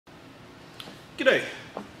G'day,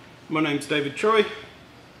 my name's David Troy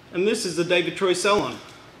and this is the David Troy Salon.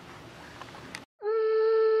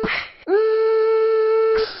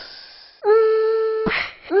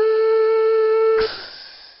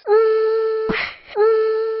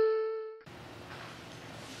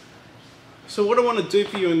 So what I want to do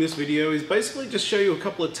for you in this video is basically just show you a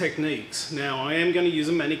couple of techniques. Now I am going to use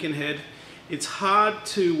a mannequin head. It's hard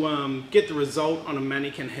to get the result on a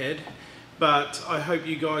mannequin head, but I hope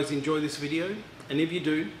you guys enjoy this video, and if you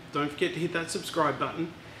do, don't forget to hit that subscribe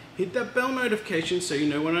button, hit that bell notification so you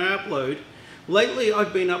know when I upload. Lately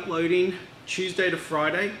I've been uploading Tuesday to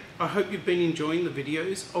Friday. I hope you've been enjoying the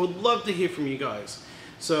videos. I would love to hear from you guys,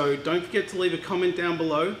 so don't forget to leave a comment down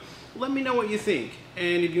below. Let me know what you think,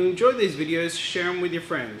 and if you enjoy these videos, share them with your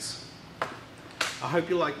friends. I hope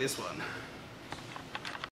you like this one.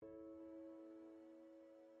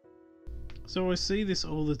 So I see this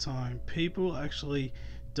all the time. People actually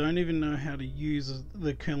don't even know how to use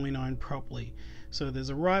the curling iron properly. So there's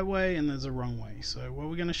a right way and there's a wrong way. So what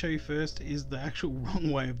we're going to show you first is the actual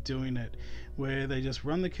wrong way of doing it, where they just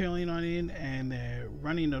run the curling iron in and they're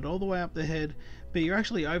running it all the way up the head, but you're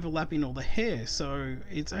actually overlapping all the hair, so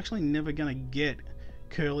it's actually never going to get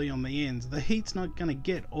curly on the ends. The heat's not going to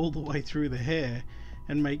get all the way through the hair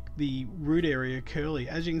and make the root area curly.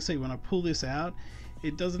 As you can see, when I pull this out,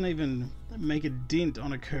 it doesn't even make a dent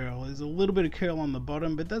on a curl. There's a little bit of curl on the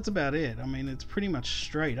bottom, but that's about it. I mean, it's pretty much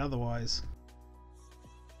straight otherwise.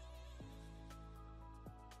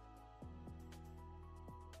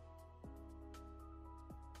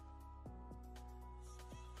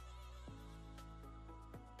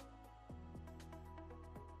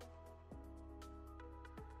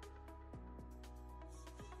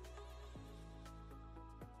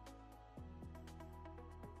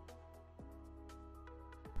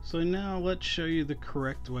 So now let's show you the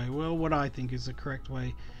correct way. Well, what I think is the correct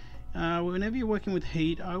way. Whenever you're working with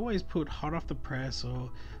heat, I always put hot off the press or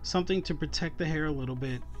something to protect the hair a little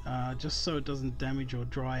bit, just so it doesn't damage or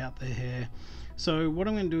dry out the hair. So what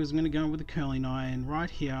I'm going to do is I'm going to go with the curling iron right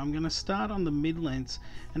here. I'm going to start on the mid-lengths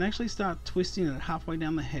and actually start twisting it halfway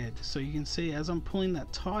down the head. So you can see as I'm pulling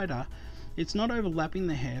that tighter, it's not overlapping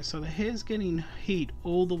the hair, so the hair's getting heat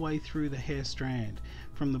all the way through the hair strand,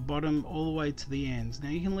 from the bottom all the way to the ends. Now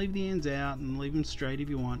you can leave the ends out and leave them straight if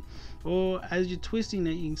you want, or as you're twisting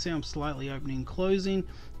it, you can see I'm slightly opening and closing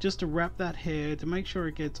just to wrap that hair to make sure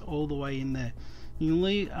it gets all the way in there. You can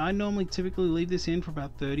leave, I normally typically leave this in for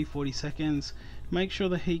about 30-40 seconds. Make sure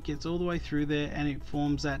the heat gets all the way through there and it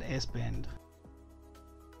forms that S-bend.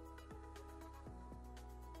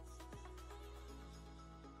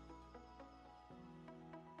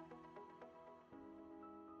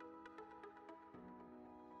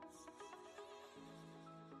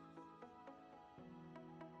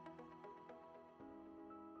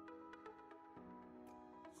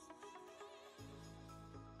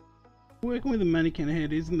 Working with a mannequin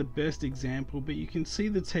head isn't the best example, but you can see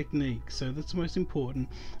the technique, so that's the most important.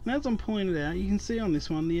 And as I'm pulling it out, you can see on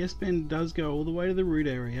this one the S-bend does go all the way to the root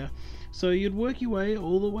area, so you'd work your way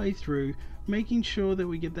all the way through, making sure that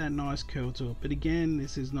we get that nice curl to it. But again,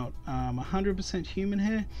 this is not 100% human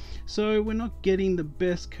hair, so we're not getting the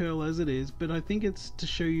best curl as it is, but I think it's to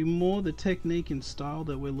show you more the technique and style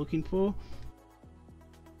that we're looking for.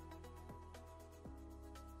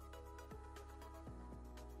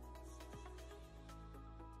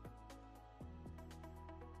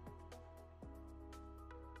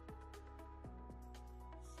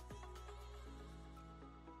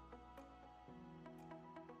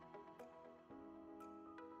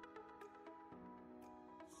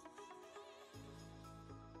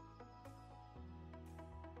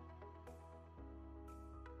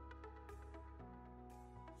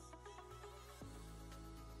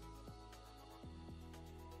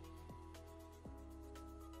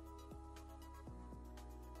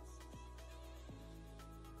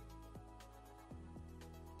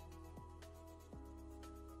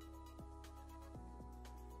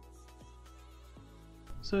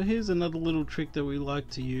 So here's another little trick that we like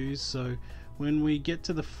to use. So when we get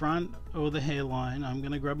to the front or the hairline, I'm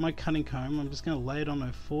going to grab my cutting comb. I'm just going to lay it on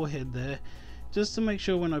her forehead there, just to make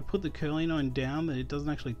sure when I put the curling iron down that it doesn't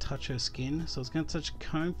actually touch her skin. So it's going to touch the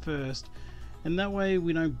comb first, and that way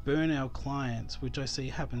we don't burn our clients, which I see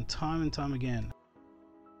happen time and time again.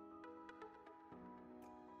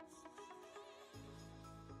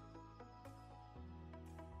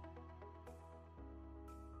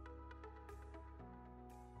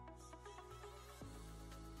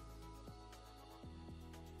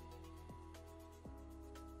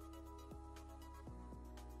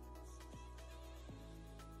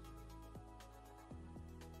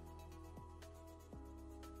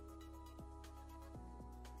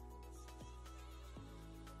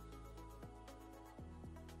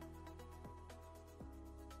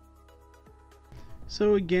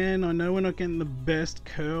 So again, I know we're not getting the best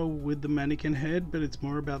curl with the mannequin head, but it's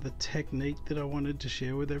more about the technique that I wanted to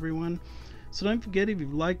share with everyone. So don't forget, if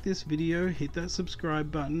you've liked this video, hit that subscribe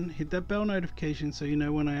button, hit that bell notification so you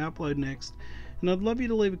know when I upload next, and I'd love you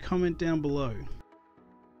to leave a comment down below.